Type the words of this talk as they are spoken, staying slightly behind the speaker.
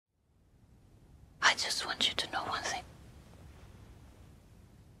just want you to know one thing.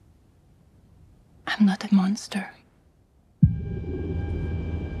 I'm not a monster.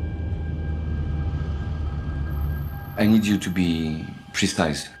 I need you to be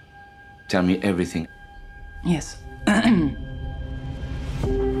precise. Tell me everything. Yes. I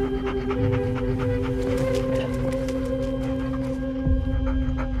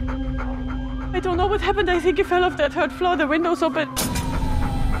don't know what happened. I think he fell off that third floor. The window's open.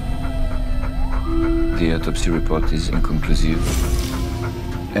 The autopsy report is inconclusive.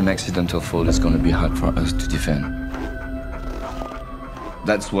 An accidental fall is going to be hard for us to defend.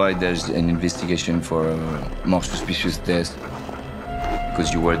 That's why there's an investigation for a more suspicious death,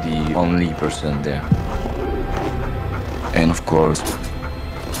 because you were the only person there. And of course,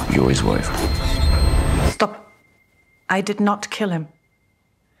 you're his wife. Stop. I did not kill him.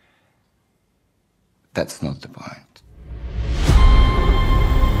 That's not the point.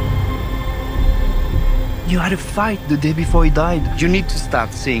 You had a fight the day before he died. You need to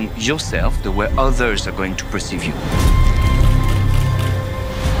start seeing yourself the way others are going to perceive you.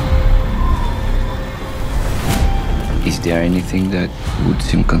 Is there anything that would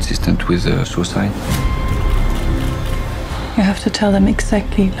seem consistent with suicide? You have to tell them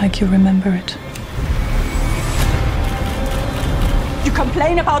exactly like you remember it. You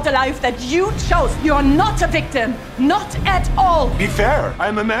complain about the life that you chose. You're not a victim. Not at all. Be fair.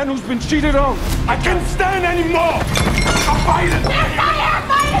 I'm a man who's been cheated on. I can't stand anymore. I'm fighting.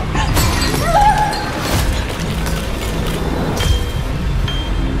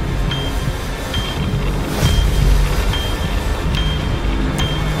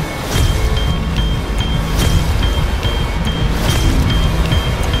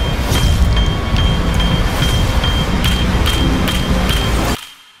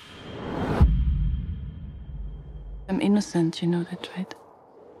 I'm innocent, you know that, right?